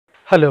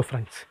Hello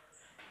friends.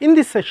 In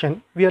this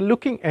session, we are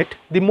looking at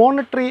the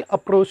monetary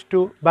approach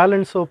to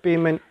balance of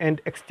payment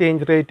and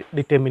exchange rate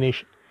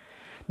determination.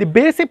 The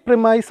basic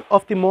premise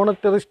of the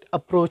monetarist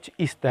approach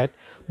is that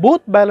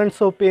both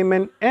balance of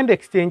payment and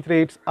exchange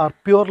rates are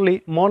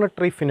purely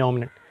monetary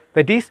phenomena.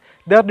 That is,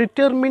 they are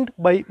determined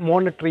by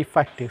monetary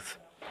factors.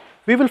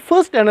 We will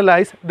first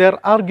analyze their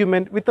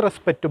argument with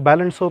respect to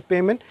balance of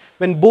payment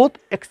when both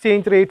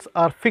exchange rates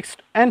are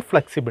fixed and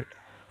flexible.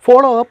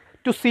 Follow up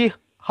to see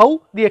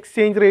how the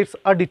exchange rates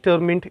are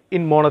determined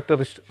in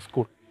monetarist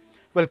school.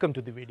 Welcome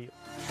to the video.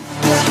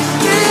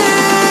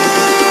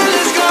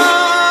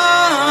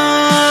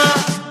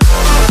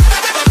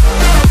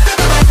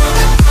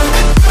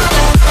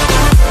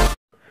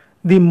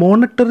 The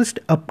monetarist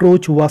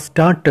approach was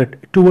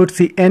started towards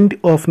the end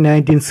of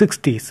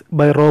 1960s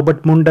by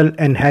Robert Mundell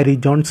and Harry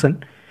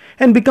Johnson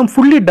and became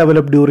fully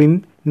developed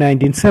during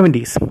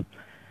 1970s.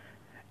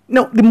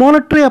 Now, the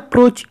monetary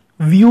approach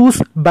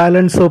views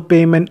balance of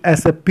payment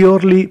as a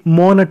purely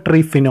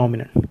monetary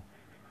phenomenon.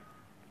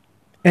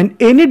 And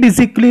any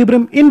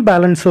disequilibrium in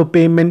balance of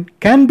payment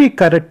can be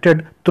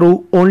corrected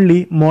through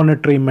only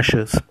monetary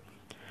measures.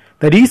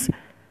 That is,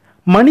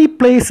 money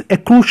plays a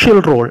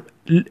crucial role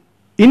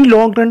in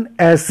long run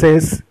as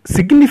a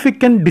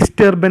significant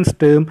disturbance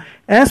term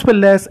as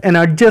well as an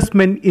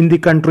adjustment in the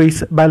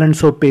country's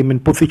balance of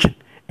payment position.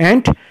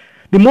 And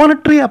the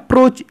monetary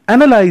approach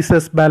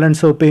analyzes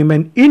balance of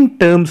payment in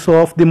terms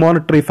of the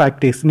monetary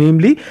factors,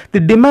 namely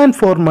the demand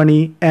for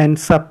money and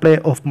supply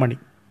of money.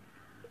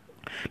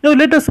 Now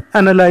let us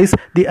analyze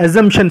the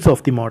assumptions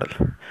of the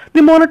model.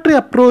 The monetary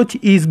approach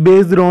is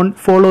based on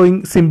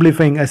following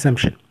simplifying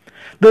assumption.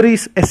 There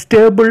is a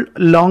stable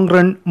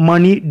long-run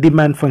money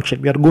demand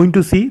function. We are going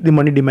to see the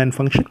money demand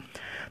function.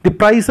 The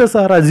prices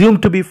are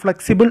assumed to be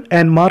flexible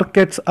and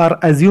markets are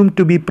assumed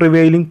to be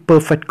prevailing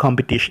perfect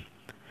competition.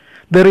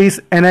 There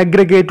is an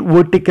aggregate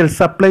vertical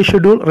supply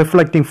schedule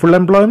reflecting full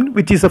employment,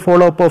 which is a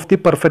follow-up of the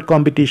perfect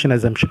competition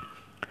assumption.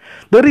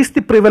 There is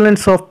the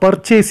prevalence of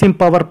purchasing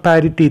power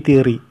parity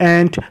theory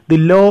and the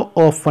law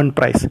of fund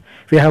price.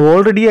 We have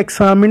already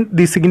examined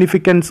the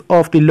significance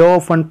of the law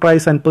of fund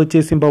price and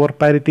purchasing power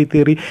parity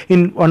theory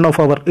in one of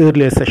our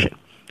earlier sessions.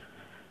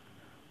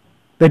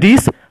 That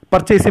is,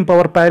 purchasing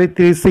power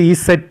parity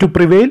is said to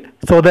prevail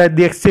so that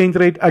the exchange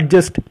rate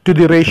adjusts to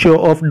the ratio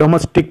of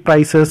domestic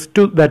prices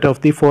to that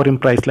of the foreign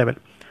price level.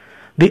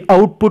 The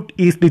output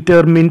is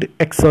determined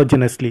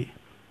exogenously.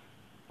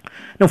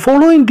 Now,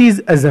 following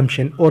these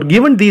assumptions or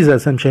given these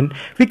assumptions,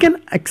 we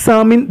can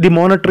examine the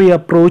monetary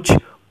approach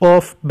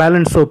of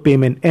balance of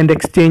payment and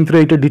exchange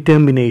rate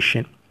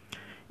determination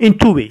in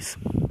two ways.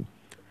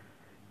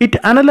 It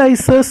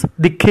analyzes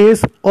the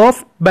case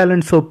of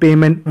balance of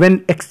payment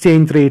when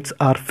exchange rates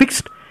are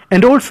fixed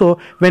and also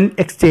when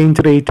exchange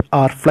rates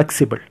are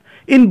flexible.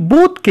 In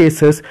both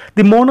cases,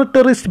 the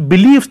monetarist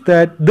believes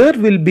that there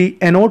will be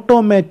an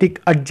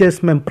automatic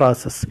adjustment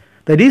process.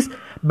 That is,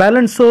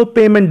 balance of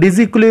payment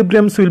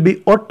disequilibriums will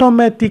be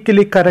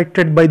automatically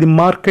corrected by the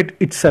market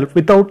itself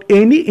without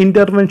any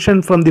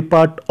intervention from the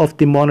part of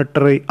the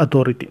monetary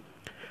authority.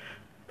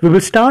 We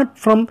will start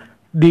from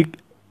the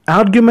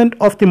argument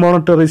of the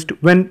monetarist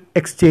when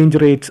exchange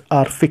rates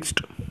are fixed.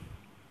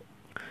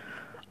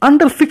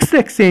 Under fixed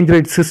exchange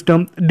rate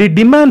system, the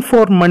demand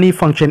for money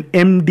function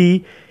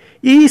MD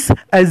is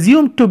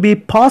assumed to be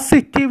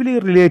positively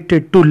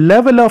related to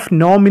level of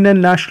nominal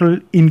national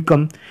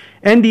income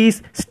and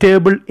is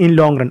stable in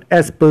long run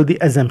as per the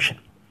assumption.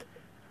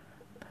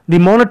 The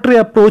monetary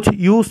approach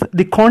used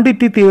the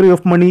quantity theory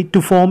of money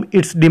to form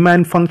its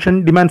demand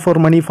for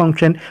money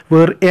function,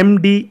 where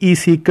MD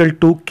is equal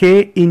to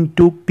K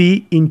into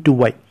P into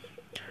Y,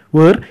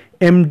 where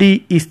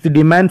MD is the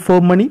demand for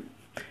money,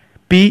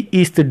 P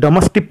is the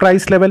domestic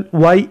price level,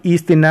 Y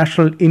is the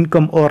national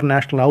income or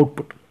national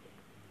output.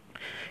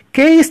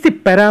 K is the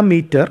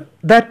parameter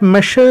that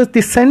measures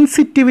the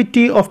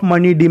sensitivity of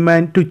money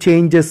demand to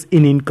changes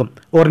in income,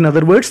 or in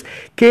other words,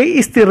 K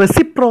is the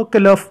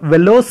reciprocal of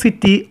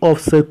velocity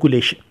of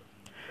circulation.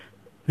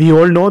 We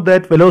all know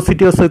that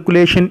velocity of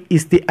circulation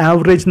is the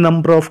average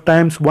number of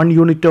times one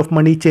unit of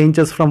money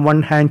changes from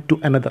one hand to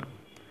another.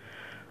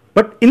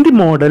 But in the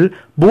model,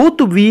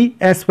 both V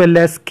as well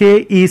as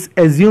K is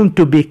assumed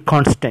to be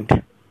constant.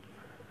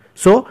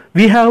 So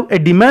we have a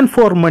demand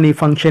for money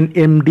function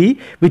MD,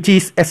 which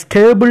is a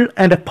stable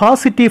and a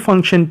positive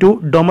function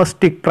to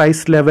domestic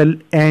price level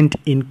and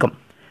income.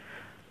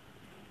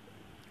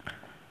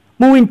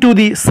 Moving to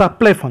the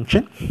supply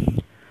function,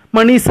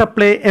 money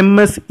supply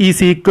MS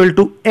is equal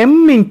to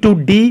M into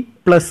D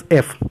plus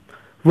F,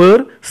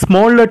 where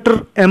small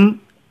letter m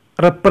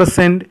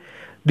represent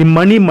the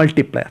money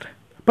multiplier.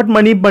 But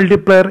money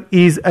multiplier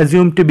is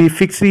assumed to be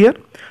fixed here.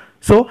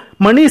 So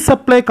money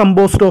supply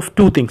composed of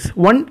two things.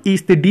 One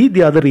is the D,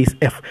 the other is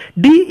F.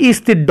 D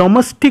is the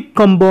domestic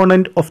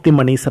component of the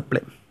money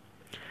supply.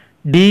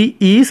 D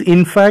is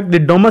in fact the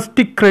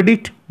domestic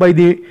credit by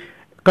the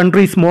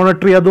country's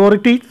monetary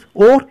authorities,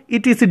 or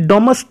it is the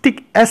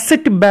domestic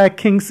asset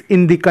backings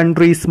in the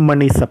country's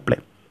money supply.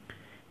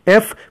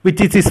 F,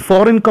 which is its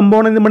foreign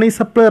component in the money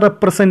supply,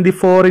 represent the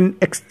foreign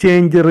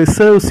exchange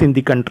reserves in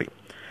the country.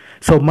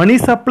 So money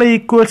supply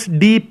equals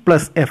D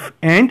plus F,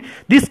 and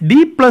this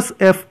D plus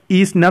F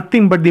is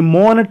nothing but the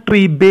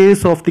monetary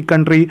base of the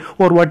country,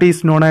 or what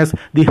is known as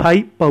the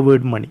high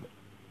powered money.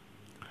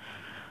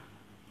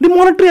 The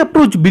monetary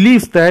approach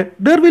believes that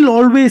there will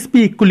always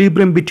be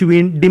equilibrium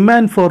between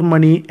demand for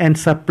money and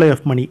supply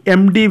of money.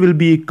 MD will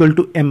be equal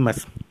to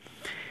MS.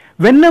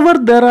 Whenever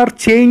there are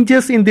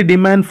changes in the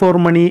demand for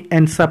money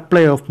and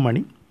supply of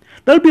money,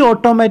 there will be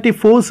automatic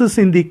forces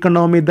in the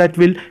economy that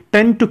will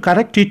tend to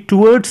correct it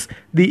towards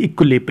the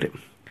equilibrium.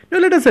 Now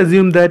let us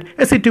assume that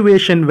a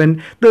situation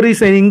when there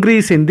is an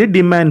increase in the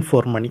demand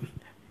for money.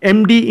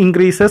 MD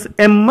increases,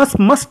 MS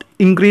must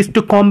increase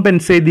to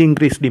compensate the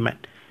increased demand.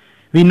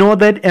 We know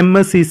that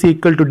MS is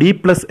equal to D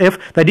plus F,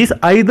 that is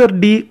either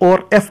D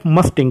or F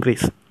must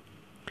increase.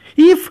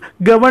 If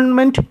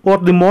government or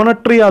the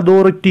monetary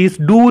authorities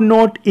do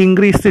not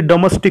increase the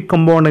domestic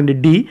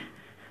component D,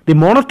 the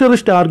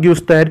monetarist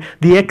argues that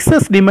the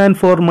excess demand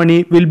for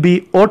money will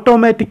be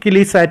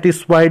automatically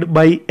satisfied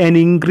by an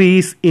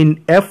increase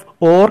in F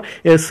or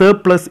a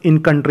surplus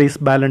in country's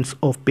balance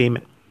of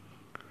payment.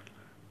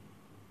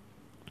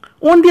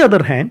 On the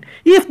other hand,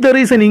 if there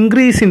is an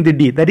increase in the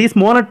D, that is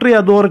monetary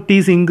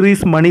authorities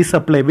increase money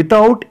supply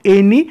without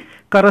any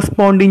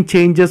corresponding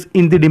changes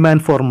in the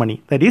demand for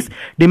money, that is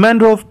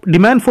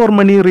demand for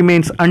money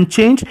remains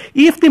unchanged.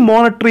 If the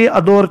monetary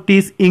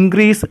authorities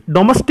increase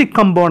domestic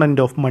component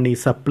of money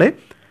supply,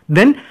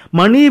 then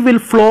money will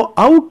flow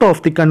out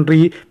of the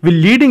country, will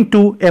leading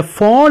to a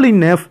fall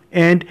in F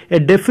and a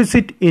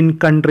deficit in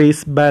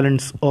country's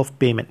balance of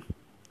payment.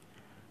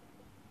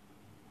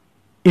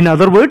 In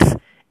other words,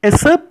 a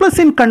surplus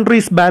in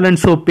country's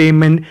balance of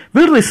payment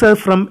will result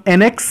from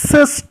an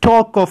excess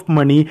stock of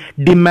money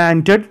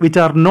demanded which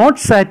are not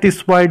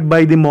satisfied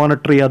by the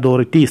monetary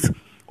authorities.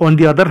 On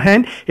the other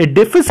hand, a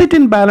deficit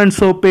in balance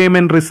of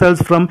payment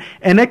results from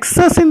an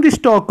excess in the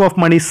stock of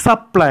money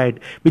supplied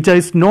which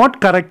is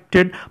not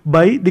corrected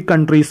by the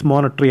country's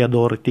monetary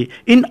authority.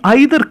 In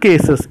either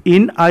cases,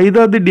 in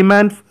either the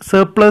demand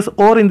surplus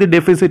or in the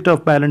deficit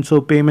of balance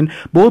of payment,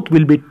 both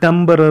will be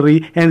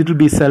temporary and it will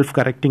be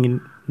self-correcting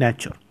in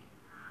nature.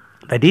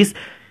 That is,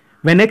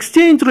 when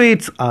exchange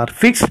rates are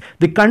fixed,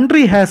 the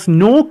country has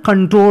no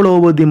control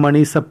over the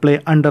money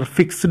supply under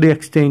fixed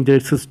exchange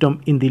rate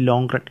system in the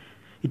long run.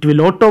 It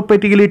will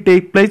automatically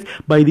take place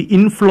by the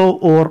inflow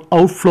or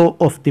outflow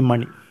of the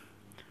money.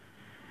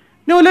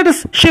 Now let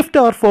us shift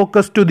our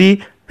focus to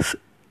the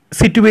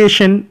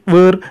situation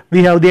where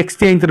we have the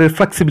exchange rate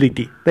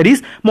flexibility. That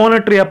is,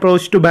 monetary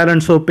approach to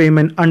balance of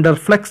payment under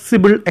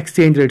flexible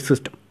exchange rate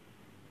system.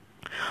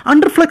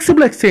 Under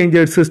flexible exchange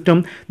rate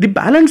system, the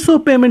balance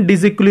of payment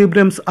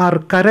disequilibriums are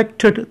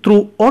corrected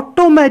through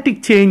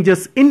automatic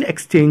changes in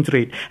exchange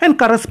rate and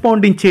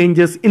corresponding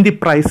changes in the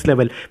price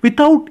level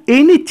without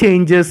any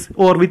changes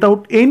or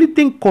without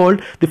anything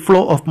called the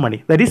flow of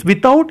money. That is,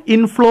 without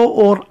inflow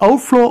or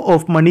outflow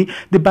of money,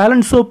 the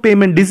balance of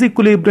payment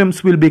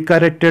disequilibriums will be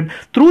corrected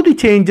through the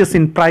changes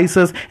in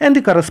prices and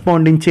the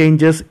corresponding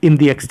changes in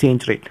the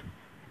exchange rate.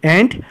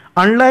 And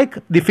unlike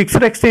the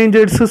fixed exchange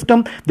rate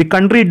system, the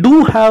country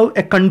do have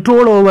a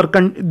control over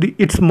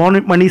its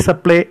money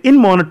supply in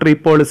monetary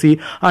policy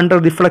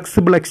under the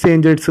flexible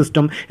exchange rate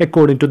system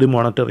according to the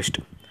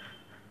monetarist.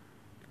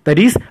 That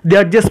is, the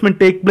adjustment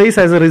takes place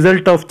as a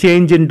result of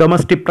change in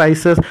domestic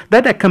prices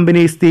that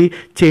accompanies the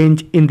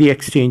change in the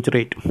exchange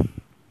rate.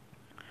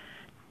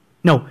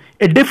 Now,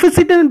 a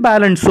deficit in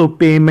balance of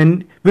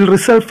payment will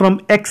result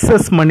from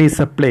excess money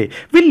supply,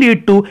 will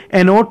lead to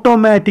an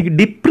automatic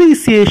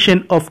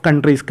depreciation of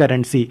country's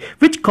currency,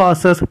 which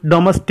causes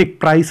domestic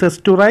prices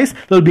to rise.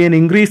 There will be an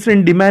increase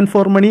in demand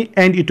for money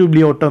and it will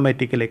be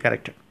automatically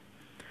corrected.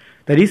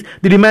 That is,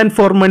 the demand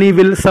for money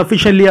will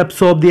sufficiently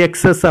absorb the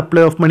excess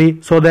supply of money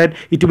so that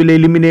it will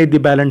eliminate the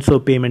balance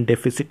of payment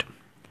deficit.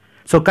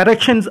 So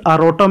corrections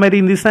are automatic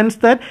in the sense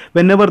that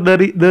whenever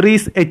there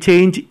is a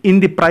change in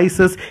the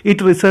prices,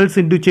 it results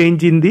into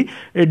change in the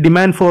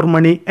demand for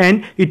money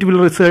and it will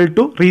result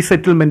to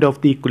resettlement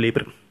of the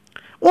equilibrium.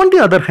 On the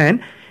other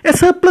hand, a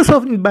surplus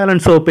of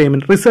balance of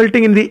payment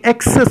resulting in the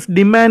excess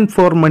demand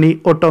for money,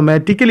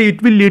 automatically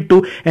it will lead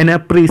to an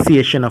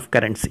appreciation of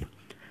currency.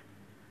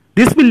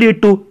 This will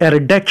lead to a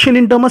reduction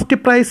in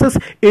domestic prices,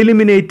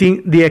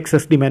 eliminating the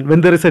excess demand.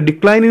 When there is a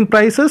decline in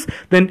prices,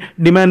 then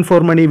demand for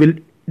money will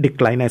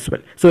decline as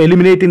well. So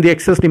eliminating the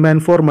excess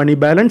demand for money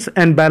balance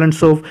and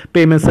balance of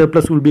payment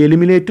surplus will be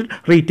eliminated,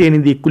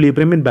 retaining the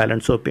equilibrium in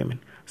balance of payment.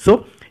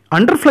 So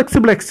under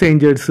flexible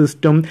exchange rate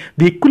system,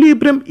 the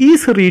equilibrium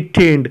is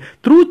retained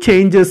through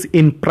changes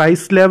in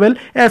price level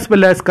as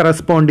well as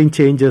corresponding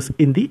changes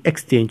in the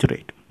exchange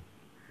rate.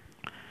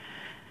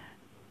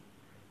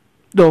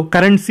 Though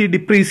currency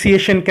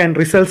depreciation can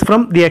result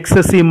from the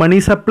excessive money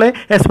supply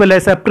as well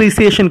as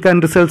appreciation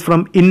can result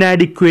from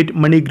inadequate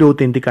money growth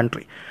in the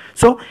country.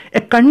 So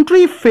a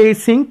country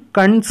facing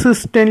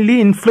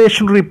consistently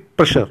inflationary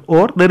pressure,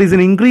 or there is an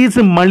increase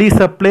in money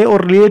supply or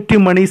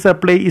relative money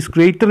supply is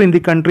greater in the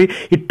country,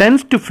 it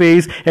tends to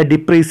face a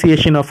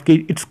depreciation of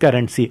its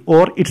currency,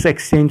 or its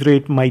exchange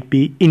rate might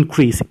be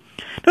increasing.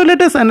 Now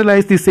let us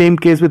analyze the same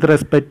case with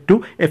respect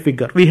to a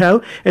figure. We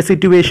have a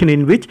situation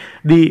in which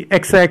the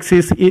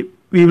x-axis,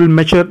 we will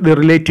measure the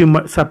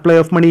relative supply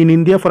of money in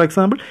India, for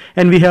example,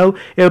 and we have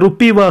a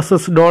rupee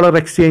versus dollar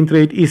exchange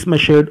rate is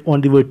measured on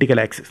the vertical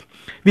axis.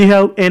 We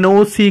have an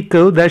OC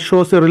curve that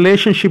shows the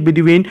relationship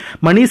between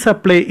money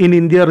supply in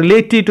India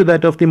relative to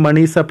that of the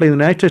money supply in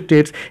the United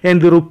States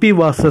and the rupee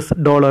versus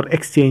dollar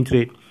exchange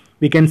rate.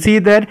 We can see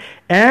that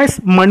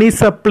as money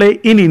supply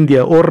in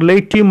India, or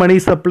relative money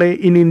supply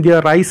in India,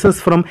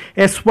 rises from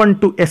S1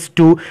 to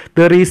S2,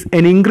 there is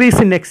an increase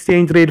in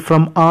exchange rate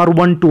from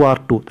R1 to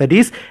R2. That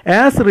is,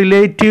 as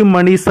relative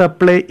money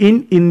supply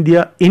in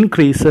India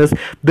increases,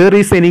 there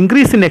is an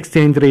increase in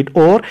exchange rate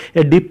or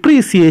a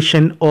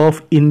depreciation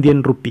of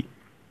Indian rupee.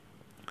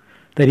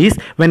 That is,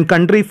 when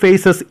country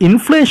faces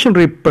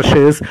inflationary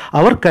pressures,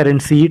 our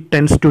currency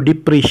tends to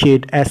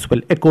depreciate as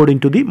well,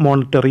 according to the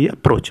monetary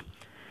approach.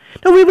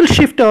 Now we will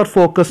shift our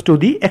focus to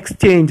the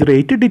exchange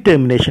rate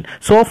determination.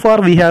 So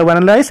far we have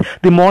analyzed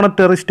the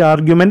monetarist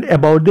argument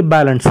about the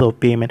balance of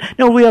payment.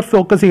 Now we are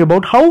focusing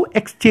about how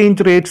exchange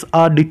rates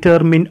are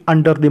determined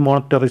under the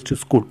monetarist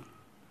school.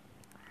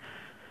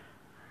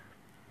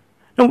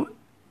 Now,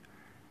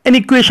 an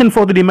equation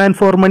for the demand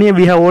for money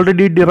we have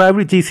already derived,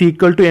 which is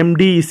equal to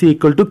MD is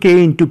equal to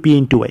K into P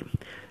into Y.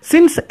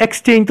 Since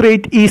exchange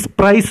rate is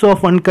price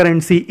of one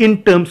currency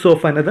in terms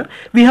of another,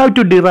 we have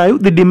to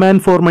derive the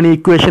demand for money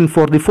equation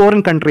for the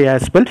foreign country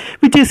as well,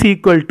 which is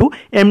equal to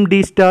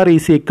MD star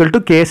is equal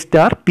to K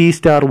star P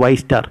star Y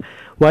star,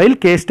 while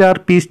K star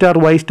P star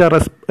Y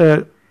star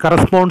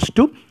corresponds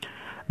to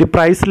the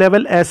price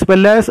level as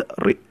well as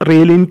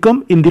real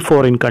income in the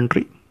foreign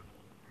country.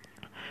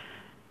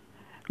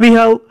 We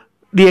have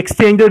the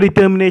exchange rate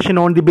determination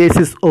on the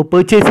basis of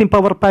purchasing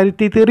power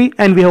parity theory,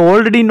 and we have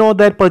already know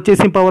that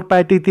purchasing power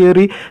parity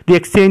theory, the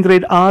exchange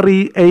rate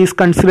RE is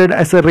considered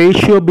as a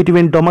ratio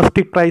between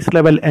domestic price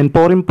level and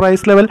foreign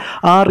price level.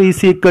 R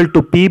is equal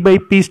to P by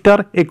P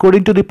star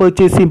according to the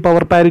purchasing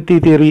power parity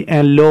theory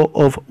and law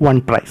of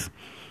one price.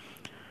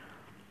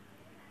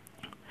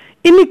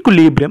 In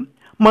equilibrium,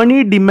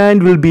 money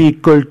demand will be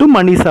equal to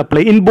money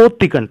supply in both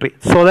the country,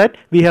 so that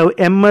we have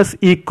MS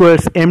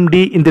equals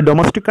MD in the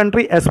domestic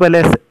country as well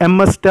as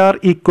MS star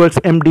equals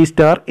MD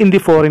star in the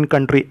foreign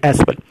country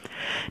as well.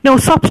 Now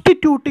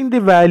substituting the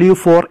value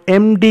for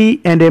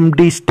MD and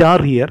MD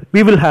star here,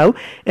 we will have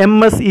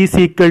MS is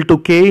equal to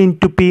K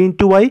into P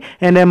into Y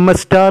and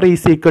MS star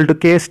is equal to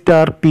K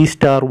star P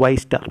star Y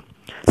star.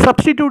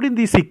 Substituting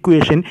this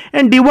equation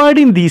and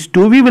dividing these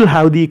two, we will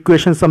have the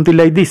equation something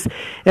like this: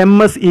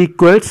 MS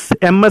equals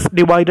MS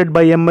divided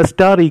by MS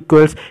star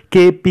equals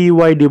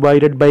KPY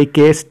divided by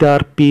K star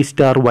P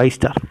star Y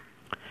star.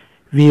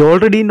 We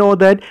already know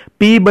that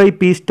P by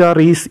P star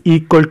is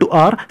equal to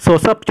R, so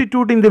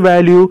substituting the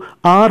value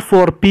R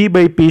for P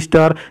by P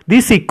star,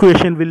 this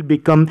equation will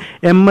become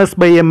MS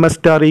by MS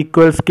star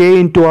equals K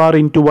into R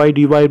into Y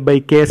divided by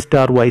K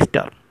star Y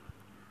star.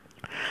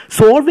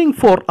 Solving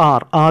for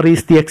R, R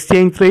is the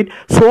exchange rate,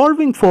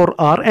 solving for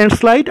R and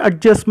slight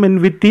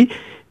adjustment with the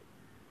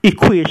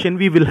equation,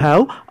 we will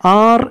have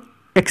R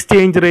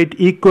exchange rate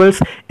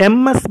equals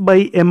MS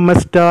by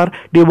MS star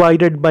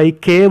divided by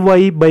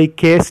KY by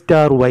K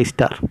star Y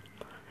star.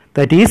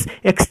 That is,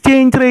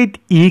 exchange rate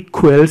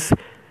equals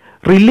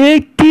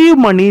relative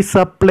money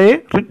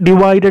supply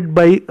divided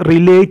by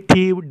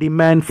relative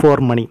demand for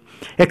money.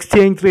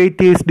 Exchange rate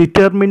is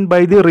determined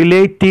by the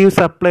relative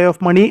supply of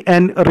money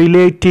and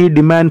relative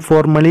demand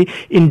for money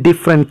in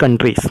different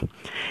countries.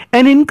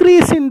 An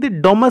increase in the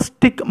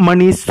domestic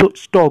money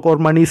stock or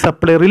money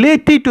supply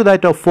related to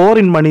that of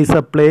foreign money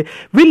supply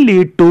will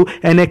lead to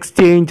an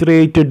exchange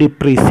rate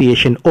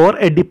depreciation or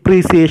a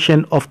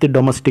depreciation of the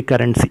domestic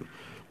currency.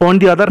 On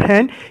the other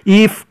hand,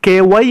 if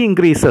KY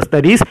increases,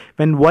 that is,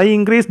 when Y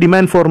increase,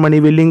 demand for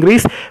money will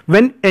increase.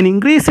 When an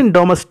increase in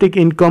domestic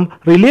income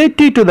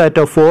related to that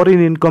of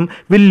foreign income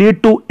will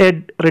lead to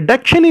a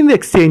reduction in the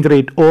exchange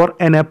rate or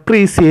an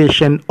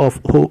appreciation of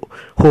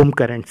home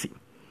currency.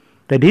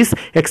 That is,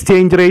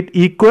 exchange rate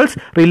equals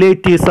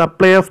relative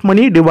supply of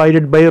money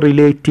divided by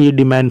relative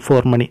demand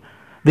for money.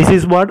 This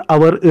is what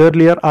our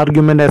earlier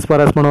argument as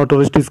far as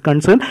monetarist is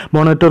concerned.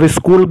 Monetarist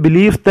school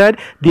believes that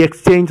the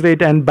exchange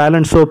rate and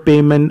balance of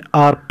payment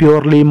are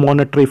purely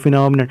monetary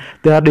phenomenon.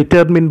 They are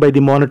determined by the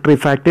monetary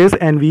factors,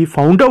 and we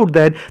found out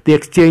that the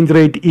exchange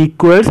rate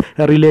equals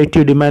a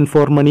relative demand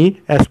for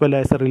money as well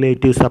as a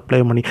relative supply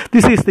of money.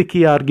 This is the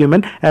key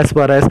argument as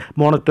far as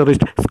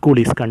monetarist school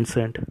is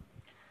concerned.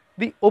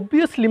 The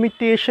obvious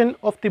limitation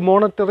of the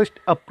monetarist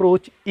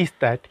approach is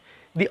that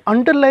the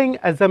underlying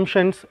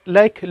assumptions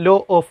like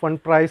law of one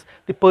price,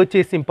 the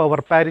purchasing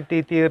power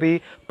parity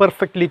theory,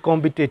 perfectly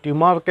competitive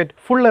market,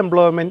 full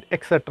employment,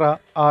 etc.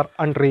 are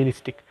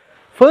unrealistic.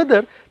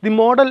 Further, the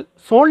model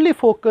solely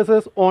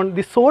focuses on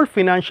the sole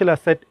financial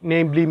asset,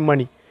 namely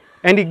money.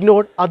 and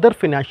ignored other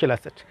financial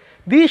assets.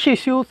 These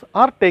issues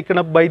are taken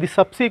up by the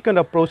subsequent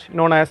approach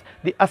known as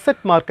the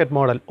asset market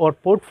model or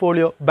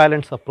portfolio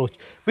balance approach,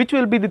 which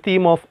will be the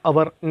theme of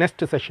our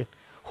next session.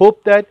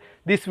 Hope that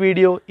this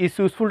video is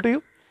useful to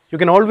you. You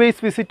can always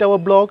visit our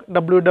blog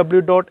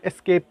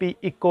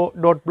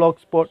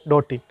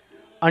www.skpeco.blogspot.in.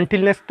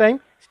 Until next time,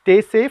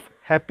 stay safe,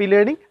 happy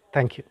learning.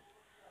 Thank you.